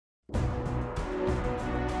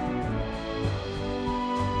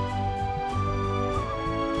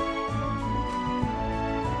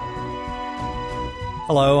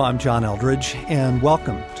Hello, I'm John Eldridge, and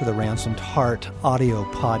welcome to the Ransomed Heart audio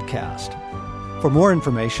podcast. For more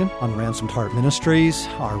information on Ransomed Heart Ministries,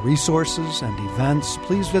 our resources and events,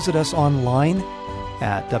 please visit us online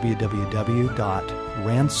at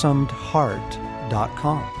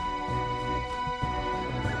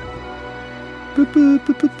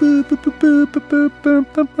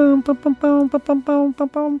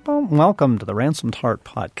Welcome to the Ransomed Heart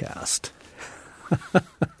podcast.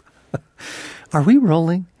 Are we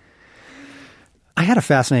rolling? I had a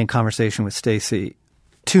fascinating conversation with Stacy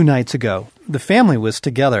 2 nights ago. The family was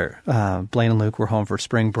together. Blaine and Luke were home for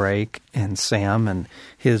spring break, and Sam and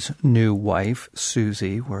his new wife,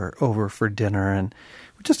 Susie, were over for dinner, and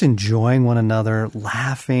we're just enjoying one another,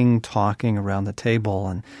 laughing, talking around the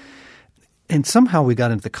table. And somehow we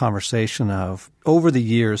got into the conversation of, over the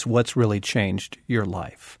years, what's really changed your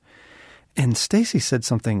life? And Stacy said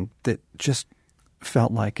something that just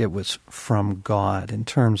felt like it was from God in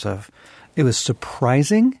terms of, it was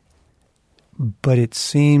surprising, but it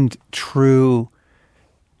seemed true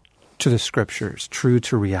to the scriptures, true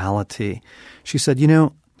to reality. She said,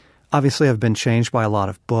 obviously I've been changed by a lot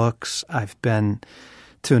of books. I've been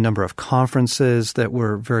to a number of conferences that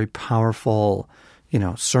were very powerful,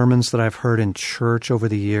 sermons that I've heard in church over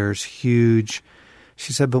the years, huge.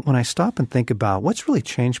 She said, but when I stop and think about what's really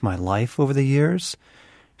changed my life over the years,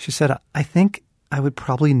 she said, I think I would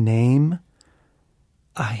probably name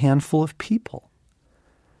a handful of people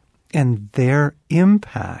and their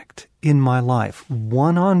impact in my life,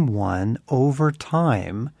 one-on-one, over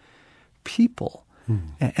time, people,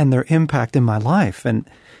 and their impact in my life. And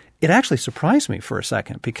it actually surprised me for a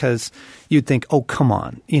second because you'd think, oh, come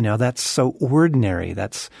on, that's so ordinary.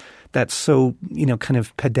 That's so, kind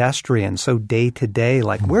of pedestrian, so day-to-day.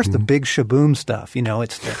 Like, where's the big shaboom stuff?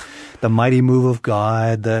 It's the mighty move of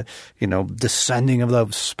God, the, descending of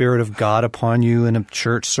the Spirit of God upon you in a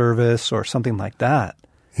church service or something like that.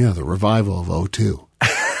 Yeah, the revival of '02.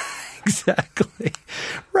 Exactly.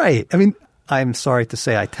 Right. I mean, I'm sorry to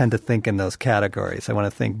say I tend to think in those categories. I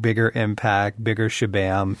want to think bigger impact, bigger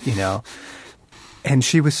shabam, And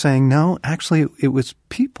she was saying, no, actually, it was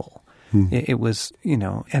people. It was,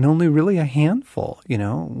 and only really a handful,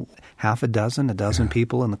 half a dozen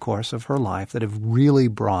people in the course of her life that have really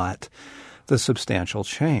brought the substantial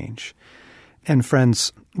change. And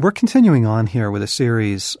friends, we're continuing on here with a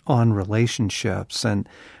series on relationships. And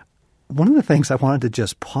one of the things I wanted to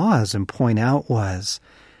just pause and point out was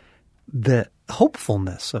the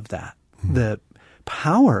hopefulness of that, the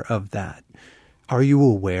power of that. Are you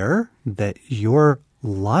aware that your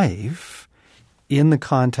life in the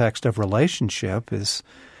context of relationship is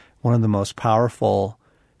one of the most powerful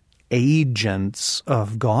agents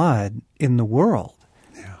of God in the world?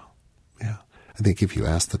 Yeah. I think if you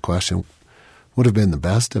ask the question, what have been the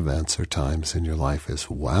best events or times in your life as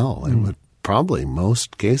well? It would probably,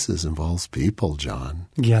 most cases, involves people, John.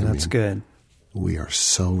 Yeah, that's good. We are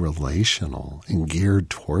so relational and geared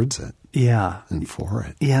towards it. Yeah. And for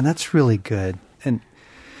it. Yeah, that's really good. And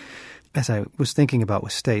as I was thinking about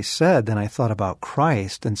what Stace said, then I thought about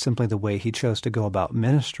Christ and simply the way he chose to go about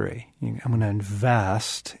ministry. I'm going to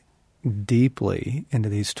invest deeply into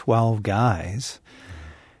these 12 guys,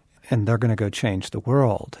 and they're going to go change the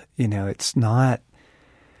world. It's not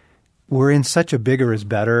 – we're in such a bigger is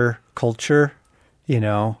better culture.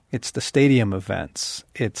 It's the stadium events.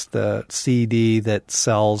 It's the CD that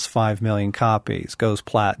sells 5 million copies, goes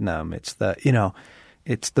platinum. It's the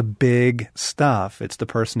it's the big stuff. It's the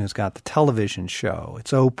person who's got the television show.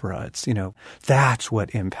 It's Oprah. It's, that's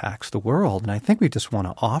what impacts the world. And I think we just want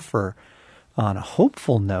to offer on a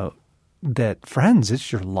hopeful note that, friends,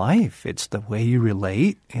 it's your life. It's the way you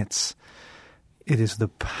relate. It is the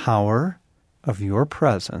power of your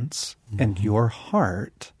presence and your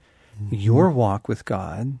heart, your walk with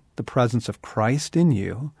God, the presence of Christ in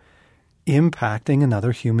you, impacting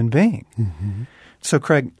another human being. So,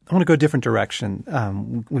 Craig, I want to go a different direction.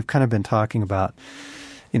 We've kind of been talking about,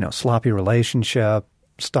 sloppy relationship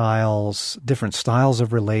styles, different styles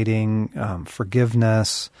of relating,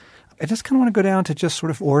 forgiveness. I just kind of want to go down to just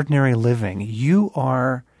sort of ordinary living. You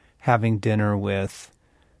are having dinner with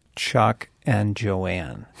Chuck and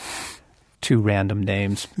Joanne, 2 random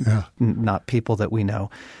names, not people that we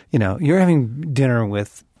know. You're having dinner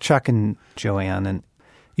with Chuck and Joanne, and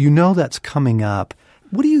that's coming up.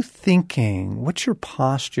 What are you thinking? What's your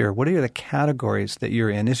posture? What are the categories that you're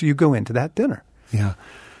in as you go into that dinner? Yeah.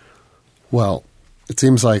 Well, it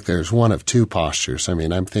seems like there's one of 2 postures. I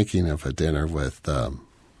mean, I'm thinking of a dinner with Bill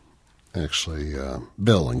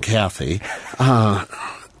and Kathy.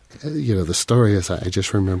 The story is I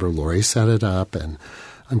just remember Lori set it up, and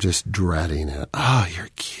I'm just dreading it. Oh, you're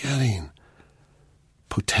kidding.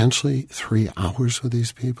 potentially 3 hours with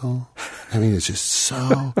these people. I mean, it's just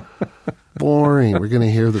so boring. We're going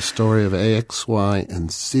to hear the story of X, Y,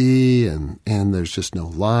 and Z, and there's just no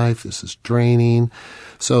life. This is draining.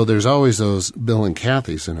 So there's always those Bill and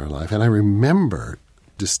Kathy's in our life. And I remember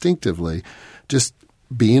distinctively just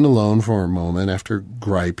being alone for a moment after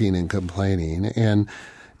griping and complaining, and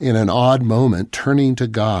in an odd moment turning to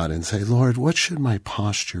God and say, Lord, what should my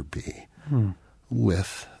posture be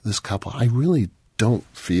with this couple I really don't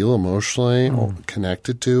feel emotionally or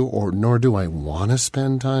connected to, or nor do I want to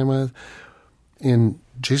spend time with? And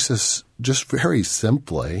Jesus just very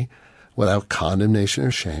simply, without condemnation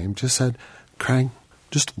or shame, just said, Craig,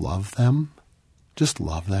 just love them. Just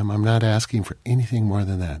love them. I'm not asking for anything more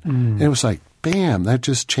than that. And it was like, bam, that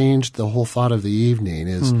just changed the whole thought of the evening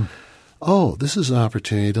is, oh, this is an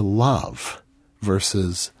opportunity to love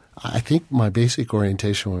versus, I think my basic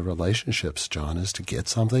orientation with relationships, John, is to get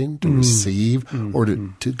something, to receive, or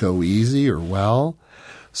to go easy or well.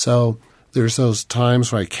 So there's those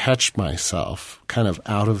times where I catch myself kind of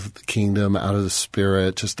out of the kingdom, out of the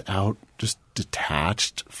spirit, just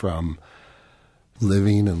detached from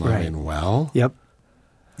living and loving well. Yep.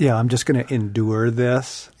 Yeah, I'm just going to endure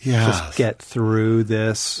this. Yes. Just get through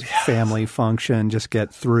this family function. Just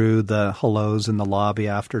get through the hellos in the lobby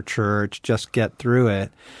after church. Just get through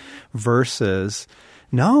it. Versus,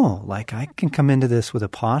 no, like I can come into this with a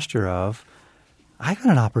posture of, I got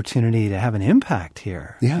an opportunity to have an impact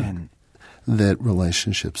here. Yeah. And that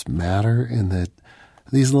relationships matter, and that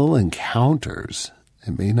these little encounters,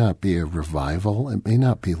 it may not be a revival, it may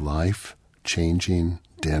not be life-changing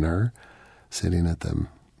dinner, sitting at the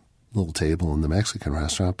little table in the Mexican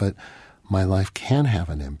restaurant, but my life can have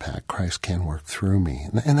an impact. Christ can work through me.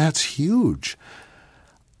 And that's huge.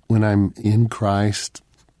 When I'm in Christ,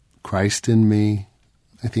 Christ in me,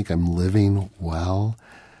 I think I'm living well.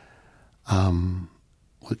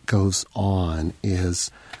 What goes on is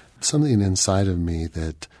something inside of me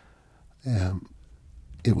that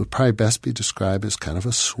it would probably best be described as kind of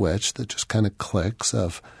a switch that just kind of clicks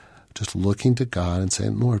of just looking to God and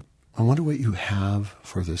saying, Lord, I wonder what you have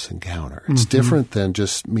for this encounter. It's different than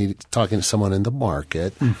just me talking to someone in the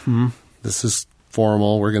market. This is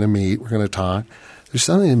formal. We're going to meet. We're going to talk. There's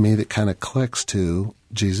something in me that kind of clicks to,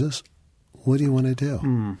 Jesus, what do you want to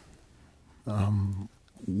do?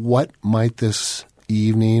 What might this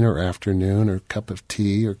evening or afternoon or cup of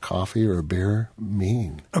tea or coffee or a beer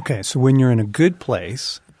mean? okay, so when you're in a good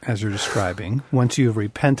place, as you're describing, once you've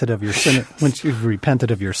repented of your cynicism,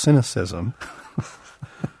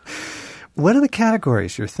 what are the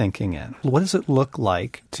categories you're thinking in? What does it look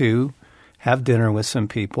like to have dinner with some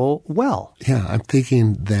people well? Yeah, I'm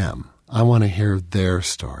thinking them. I want to hear their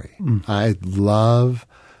story. I'd love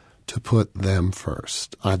to put them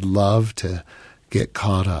first. I'd love to get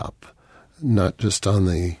caught up, not just on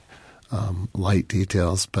the light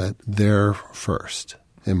details, but they're first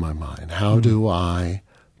in my mind. How do I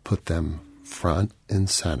put them front and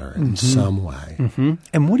center in some way?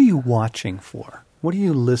 And what are you watching for? What are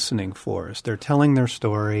you listening for? As they're telling their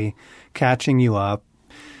story, catching you up,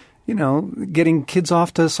 getting kids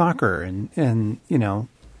off to soccer and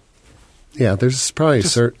Yeah, there's probably a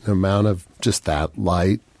certain amount of just that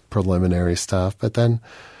light preliminary stuff, but then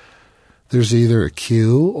there's either a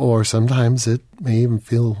cue or sometimes it may even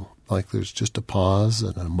feel like there's just a pause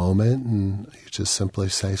and a moment, and you just simply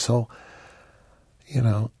say, so,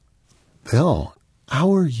 Bill,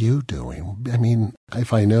 how are you doing? I mean,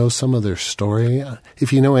 if I know some of their story,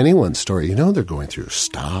 if you know anyone's story, they're going through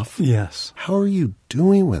stuff. Yes. How are you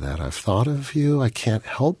doing with that? I've thought of you. I can't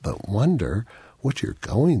help but wonder what you're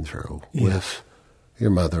going through with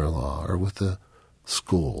your mother-in-law or with the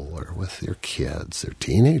school or with your kids. They're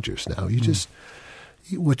teenagers now.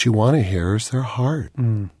 What you want to hear is their heart.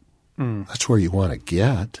 That's where you want to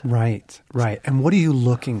get. Right. And what are you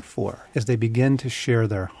looking for as they begin to share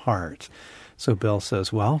their heart? So Bill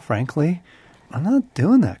says, well, frankly, I'm not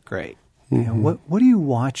doing that great. What are you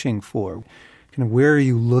watching for? Where are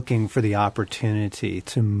you looking for the opportunity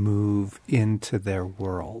to move into their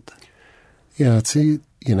world? Yeah,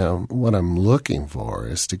 what I'm looking for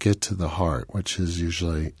is to get to the heart, which is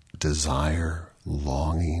usually desire,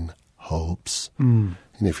 longing, hopes. And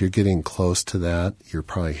if you're getting close to that, you're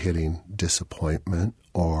probably hitting disappointment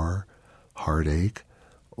or heartache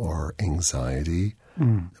or anxiety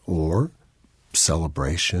or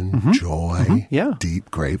celebration, joy,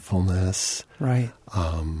 deep gratefulness. Right.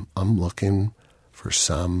 I'm looking for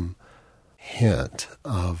some hint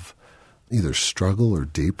of either struggle or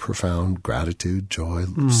deep, profound gratitude, joy,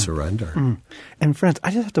 surrender. And friends,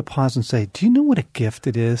 I just have to pause and say, do you know what a gift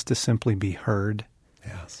it is to simply be heard?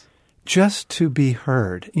 Yes. Just to be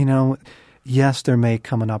heard. Yes, there may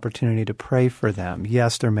come an opportunity to pray for them.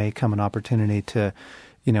 Yes, there may come an opportunity to,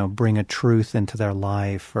 bring a truth into their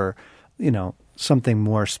life or, something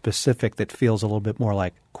more specific that feels a little bit more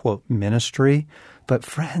like, quote, ministry. But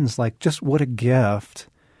friends, just what a gift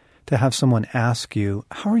to have someone ask you,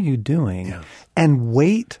 how are you doing? Yes. And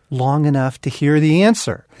wait long enough to hear the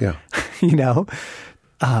answer. Yeah.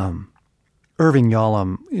 Irving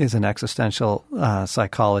Yalom is an existential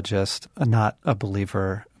psychologist, not a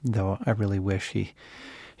believer, though I really wish he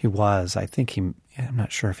was. I think I'm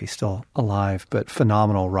not sure if he's still alive, but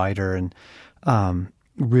phenomenal writer and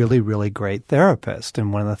really, really great therapist.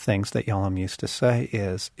 And one of the things that Yalom used to say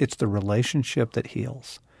is, it's the relationship that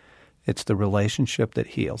heals. It's the relationship that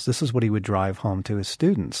heals. This is what he would drive home to his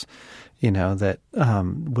students, that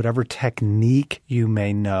whatever technique you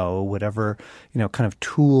may know, whatever, kind of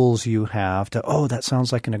tools you have to, that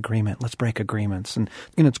sounds like an agreement. Let's break agreements. And,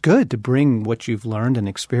 it's good to bring what you've learned and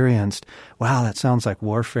experienced. Wow, that sounds like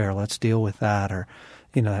warfare. Let's deal with that. Or,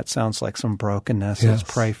 that sounds like some brokenness. Yes.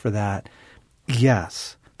 Let's pray for that.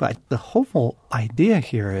 Yes. But the whole idea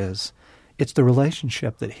here is it's the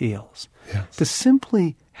relationship that heals. Yes. To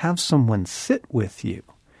simply have someone sit with you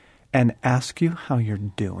and ask you how you're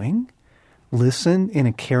doing, listen in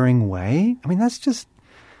a caring way. I mean,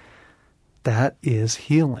 that is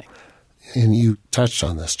healing. And you touched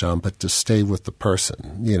on this, John, but to stay with the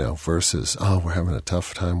person, versus, we're having a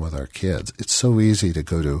tough time with our kids. It's so easy to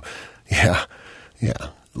go to,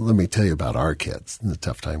 let me tell you about our kids and the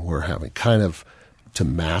tough time we're having, kind of to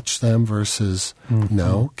match them versus,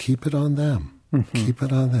 no, keep it on them. Keep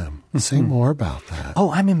it on them. Say more about that. Oh,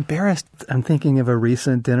 I'm embarrassed. I'm thinking of a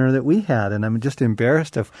recent dinner that we had, and I'm just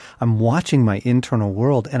embarrassed I'm watching my internal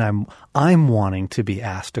world, and I'm wanting to be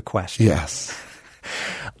asked a question. Yes.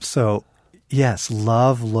 So, yes,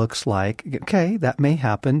 love looks like, okay, that may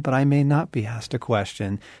happen, but I may not be asked a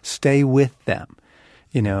question. Stay with them.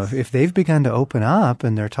 If they've begun to open up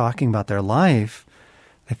and they're talking about their life,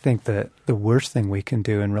 I think that the worst thing we can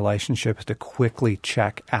do in relationship is to quickly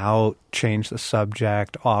check out, change the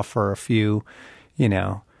subject, offer a few,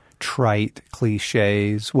 trite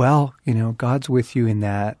cliches. Well, God's with you in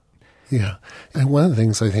that. Yeah. And one of the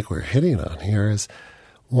things I think we're hitting on here is,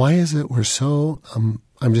 why is it we're so,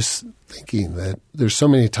 I'm just thinking that there's so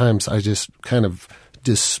many times I just kind of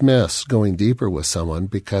dismiss going deeper with someone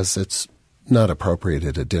because it's not appropriate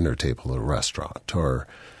at a dinner table at a restaurant or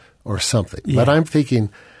something. Yeah. But I'm thinking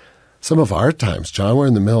some of our times, John, we're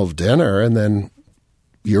in the middle of dinner and then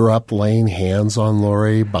you're up laying hands on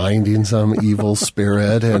Lori, binding some evil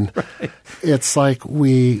spirit. And right. It's like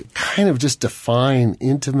we kind of just define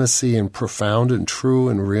intimacy and profound and true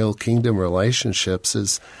and real kingdom relationships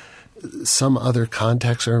as some other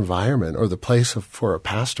context or environment or the place for a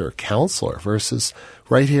pastor or counselor versus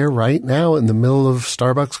right here, right now in the middle of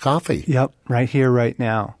Starbucks coffee. Yep, right here, right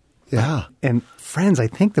now. Yeah. And friends, I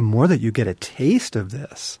think the more that you get a taste of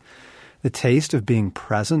this, the taste of being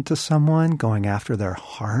present to someone, going after their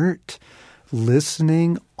heart,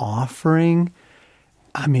 listening, offering,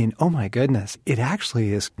 I mean, oh my goodness, it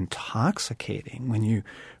actually is intoxicating when you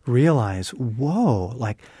realize, whoa,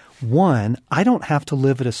 one, I don't have to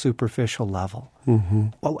live at a superficial level. Mm-hmm.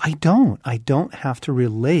 Well, I don't. I don't have to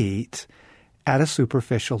relate at a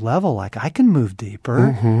superficial level. I can move deeper.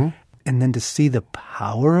 Mm-hmm. And then to see the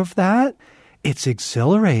power of that, it's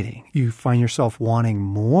exhilarating. You find yourself wanting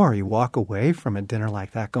more. You walk away from a dinner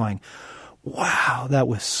like that going, wow, that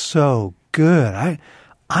was so good.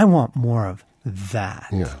 I want more of that.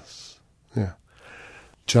 Yes. Yeah.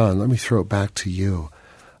 John, let me throw it back to you.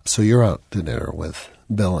 So you're out to dinner with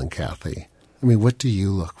Bill and Kathy. I mean, what do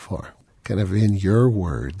you look for? Kind of in your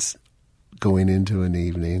words, going into an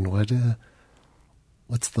evening,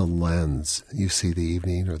 what's the lens you see the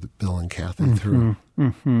evening or the Bill and Kathy through?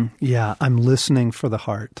 Mm-hmm. Yeah, I'm listening for the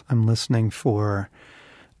heart. I'm listening for,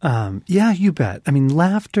 yeah, you bet. I mean,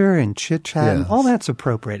 laughter and chit-chat, and all that's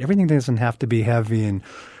appropriate. Everything doesn't have to be heavy and,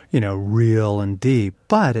 real and deep.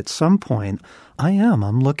 But at some point,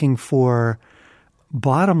 I'm looking for,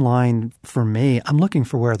 bottom line for me, I'm looking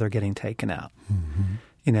for where they're getting taken out.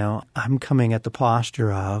 Mm-hmm. I'm coming at the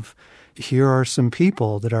posture of, here are some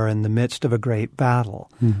people that are in the midst of a great battle.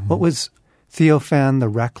 Mm-hmm. What was Theophan the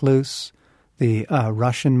recluse, the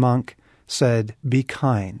Russian monk, said, be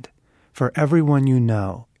kind, for everyone you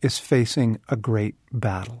know is facing a great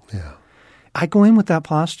battle. Yeah. I go in with that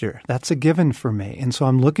posture. That's a given for me. And so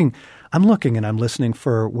I'm looking and I'm listening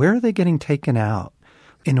for where are they getting taken out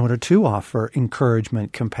in order to offer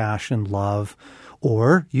encouragement, compassion, love,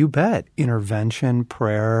 or, you bet, intervention,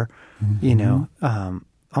 prayer, Mm-hmm.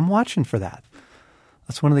 I'm watching for that.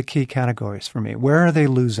 That's one of the key categories for me. Where are they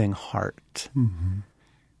losing heart? Mm-hmm.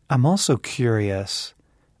 I'm also curious,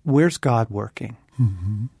 where's God working?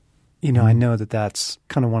 Mm-hmm. You know, I know that that's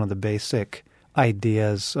kind of one of the basic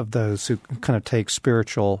ideas of those who kind of take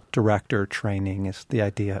spiritual director training, is the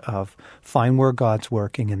idea of find where God's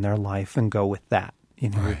working in their life and go with that. You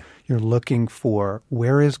know, Right. you're looking for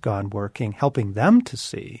where is God working, helping them to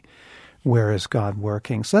see where is God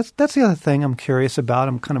working. So that's the other thing I'm curious about.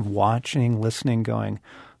 I'm kind of watching, listening, going,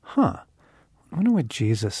 I wonder what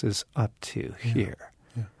Jesus is up to here.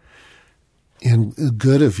 And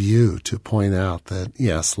good of you to point out that,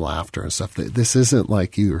 yes, laughter and stuff, this isn't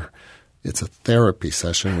like it's a therapy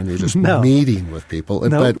session when you're just No. meeting with people.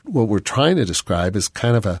 No. But what we're trying to describe is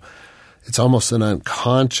kind of it's almost an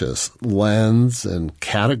unconscious lens and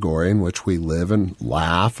category in which we live and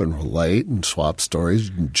laugh and relate and swap stories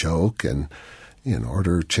and joke and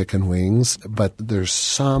order chicken wings. But there's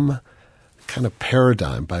some kind of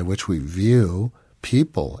paradigm by which we view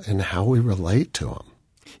people and how we relate to them.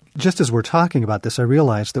 Just as we're talking about this, I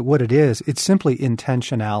realized that what it is, it's simply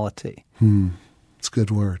intentionality. It's a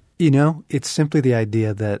good word. You know, it's simply the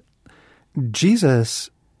idea that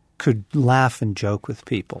Jesus could laugh and joke with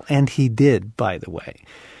people, and he did, by the way.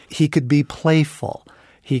 He could be playful.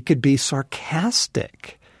 He could be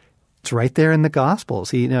sarcastic. It's right there in the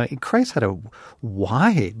Gospels. Christ had a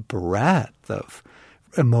wide breadth of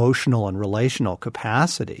emotional and relational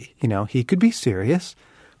capacity. You know, he could be serious,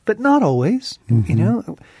 but not always, you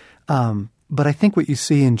know. But I think what you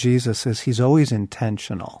see in Jesus is he's always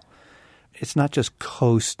intentional. It's not just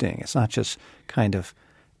coasting. It's not just kind of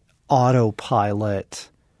autopilot,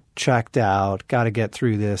 checked out, got to get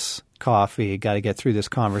through this coffee, got to get through this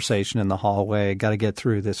conversation in the hallway, got to get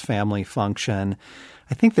through this family function.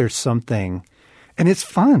 I think there's something, and it's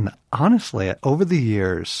fun, honestly, over the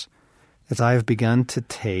years, as I've begun to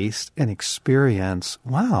taste and experience,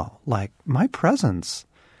 wow, like my presence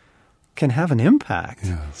can have an impact.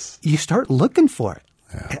 Yes. You start looking for it.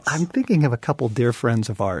 Yes. I'm thinking of a couple dear friends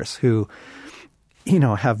of ours who, you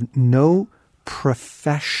know, have no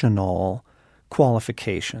professional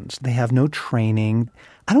qualifications. They have no training.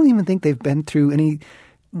 I don't even think they've been through any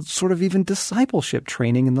sort of even discipleship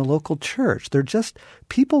training in the local church. They're just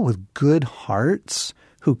people with good hearts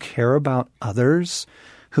who care about others,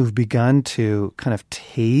 who've begun to kind of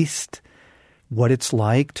taste what it's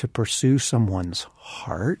like to pursue someone's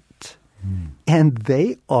heart. And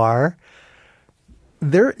they're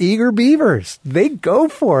eager beavers. They go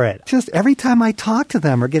for it. Just every time I talk to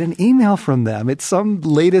them or get an email from them, it's some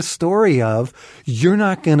latest story of, you're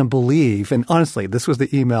not going to believe. And honestly, this was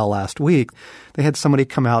the email last week. They had somebody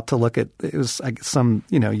come out to look at, it was like some,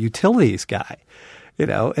 utilities guy,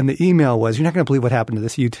 and the email was, you're not going to believe what happened to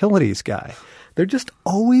this utilities guy. They're just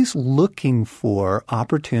always looking for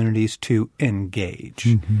opportunities to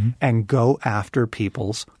engage and go after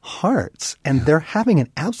people's hearts. And they're having an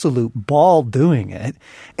absolute ball doing it.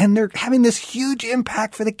 And they're having this huge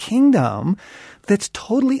impact for the kingdom that's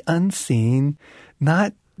totally unseen,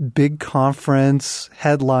 not big conference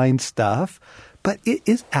headline stuff, but it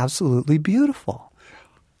is absolutely beautiful.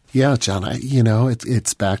 Yeah, John,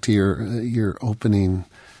 it's back to your opening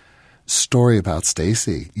story about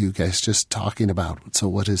Stacy. You guys just talking about, so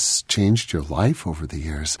what has changed your life over the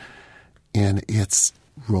years? And it's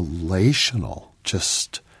relational,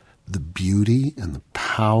 just the beauty and the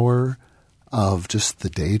power of just the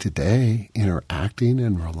day-to-day interacting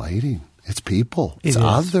and relating. It's people. It's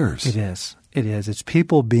others. It is. It's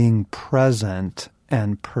people being present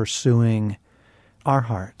and pursuing our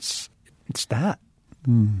hearts. It's that.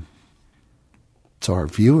 So our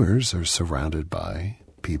viewers are surrounded by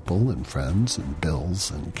people and friends and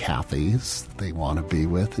Bills and Kathys they want to be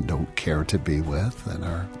with and don't care to be with. And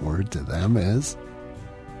our word to them is,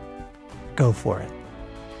 go for it.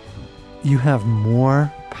 You have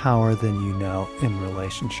more power than you know in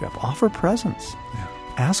relationship. Offer presence. Yeah.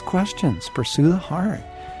 Ask questions. Pursue the heart.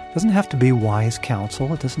 It doesn't have to be wise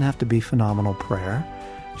counsel. It doesn't have to be phenomenal prayer.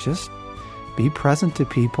 Just be present to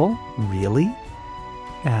people, really,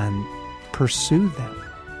 and pursue them.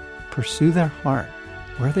 Pursue their heart.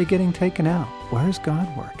 Where are they getting taken out? Where is God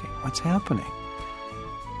working? What's happening?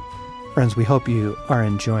 Friends, we hope you are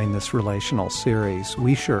enjoying this relational series.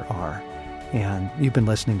 We sure are. And you've been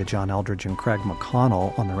listening to John Eldredge and Craig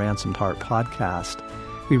McConnell on the Ransomed Heart podcast.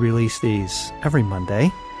 We release these every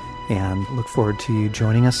Monday and look forward to you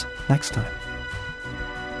joining us next time.